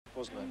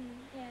wasn't it?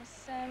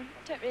 Yes, I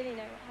don't really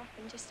know what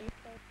happened, just a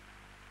mistake.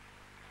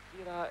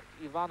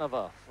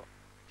 Ivanova,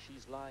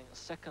 she's lying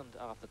second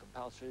after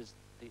compulsories,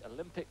 the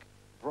Olympic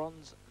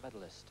bronze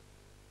medalist.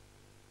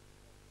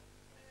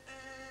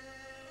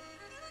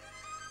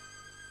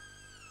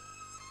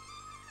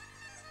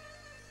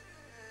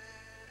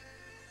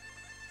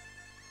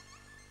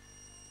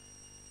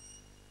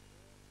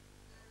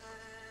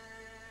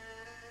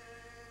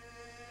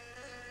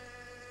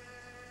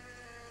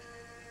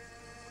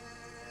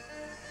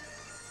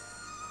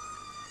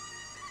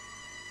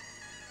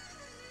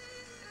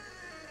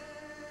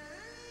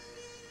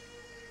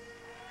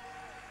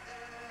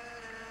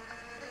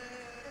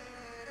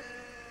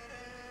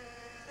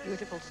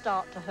 Beautiful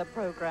start to her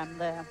program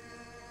there.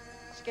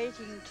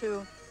 Skating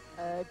to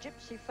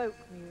gypsy folk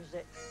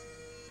music.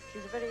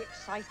 She's a very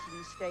exciting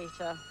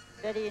skater,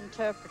 very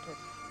interpretive.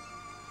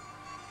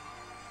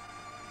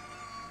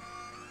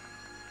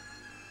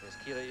 There's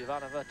Kira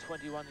Ivanova,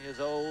 21 years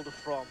old,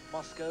 from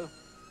Moscow,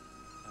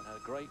 and had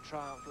a great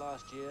triumph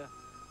last year,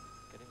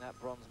 getting that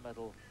bronze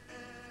medal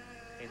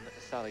in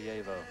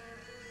Sarajevo.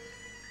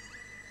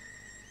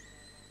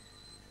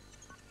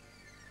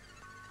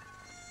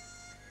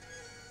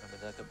 And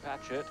with her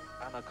compatriot,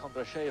 Anna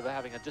Kondrasheva,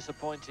 having a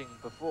disappointing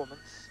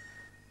performance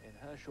in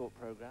her short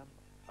program,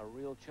 a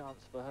real chance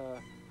for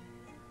her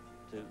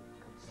to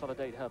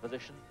consolidate her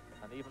position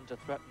and even to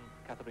threaten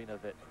Katarina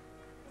Witt.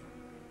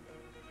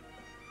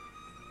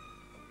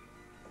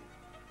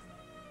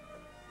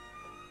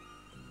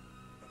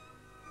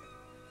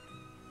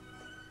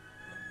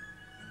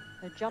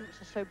 Her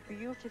jumps are so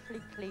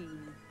beautifully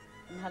clean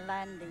and her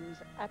landings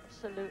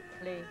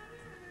absolutely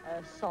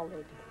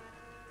solid.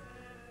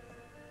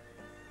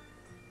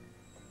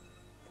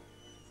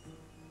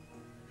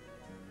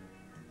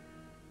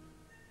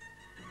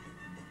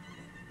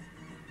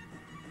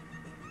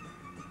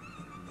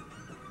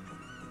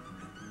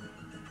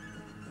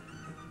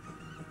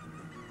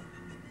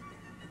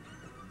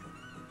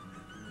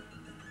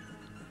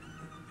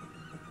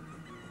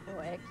 Oh,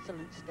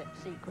 excellent step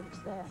sequence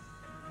there.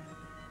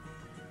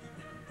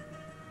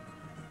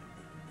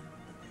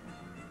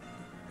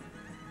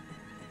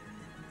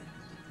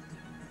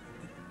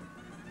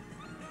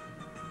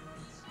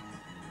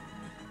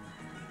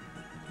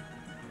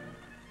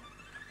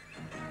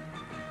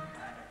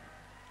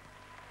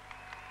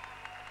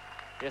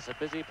 Yes, a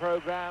busy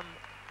program,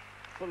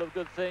 full of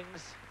good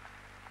things,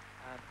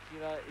 and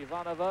Kira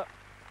Ivanova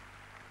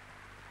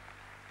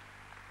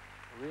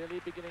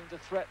really beginning to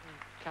threaten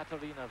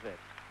Katarina Witt.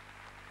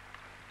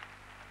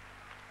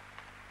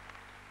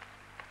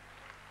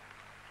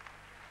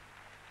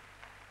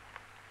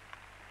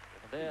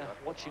 There,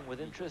 watching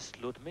with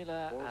interest,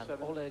 Ludmila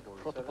and Oleg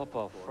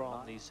Protopopov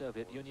from the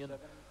Soviet Union,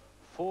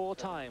 4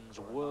 times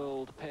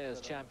world pairs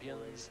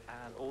champions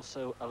and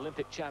also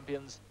Olympic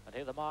champions. And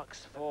here are the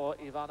marks for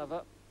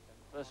Ivanova.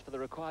 First for the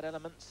required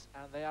elements,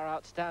 and they are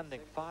outstanding.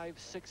 5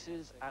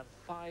 6s and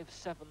 5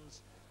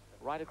 7s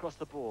right across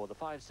the board. The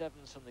 5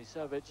 7s from the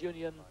Soviet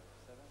Union,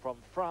 from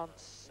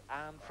France,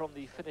 and from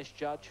the Finnish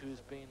judge,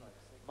 who's been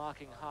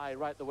marking high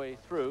right the way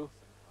through.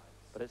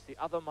 But it's the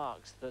other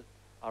marks that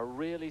are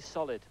really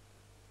solid.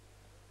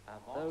 And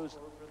those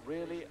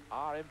really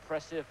are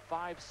impressive.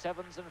 5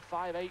 7s and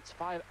 5 8s,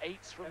 5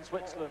 8s from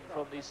Switzerland,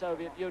 from the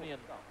Soviet Union,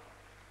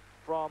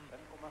 from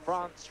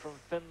France, from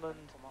Finland,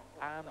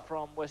 and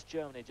from West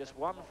Germany. Just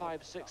 1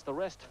 5 6, the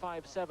rest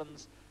 5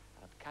 7s.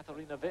 And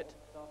Katarina Witt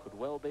could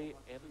well be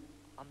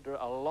under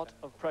a lot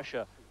of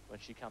pressure when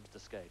she comes to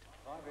skate.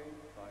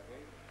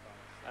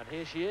 And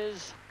here she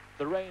is,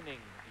 the reigning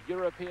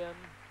European,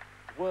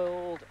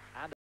 world, and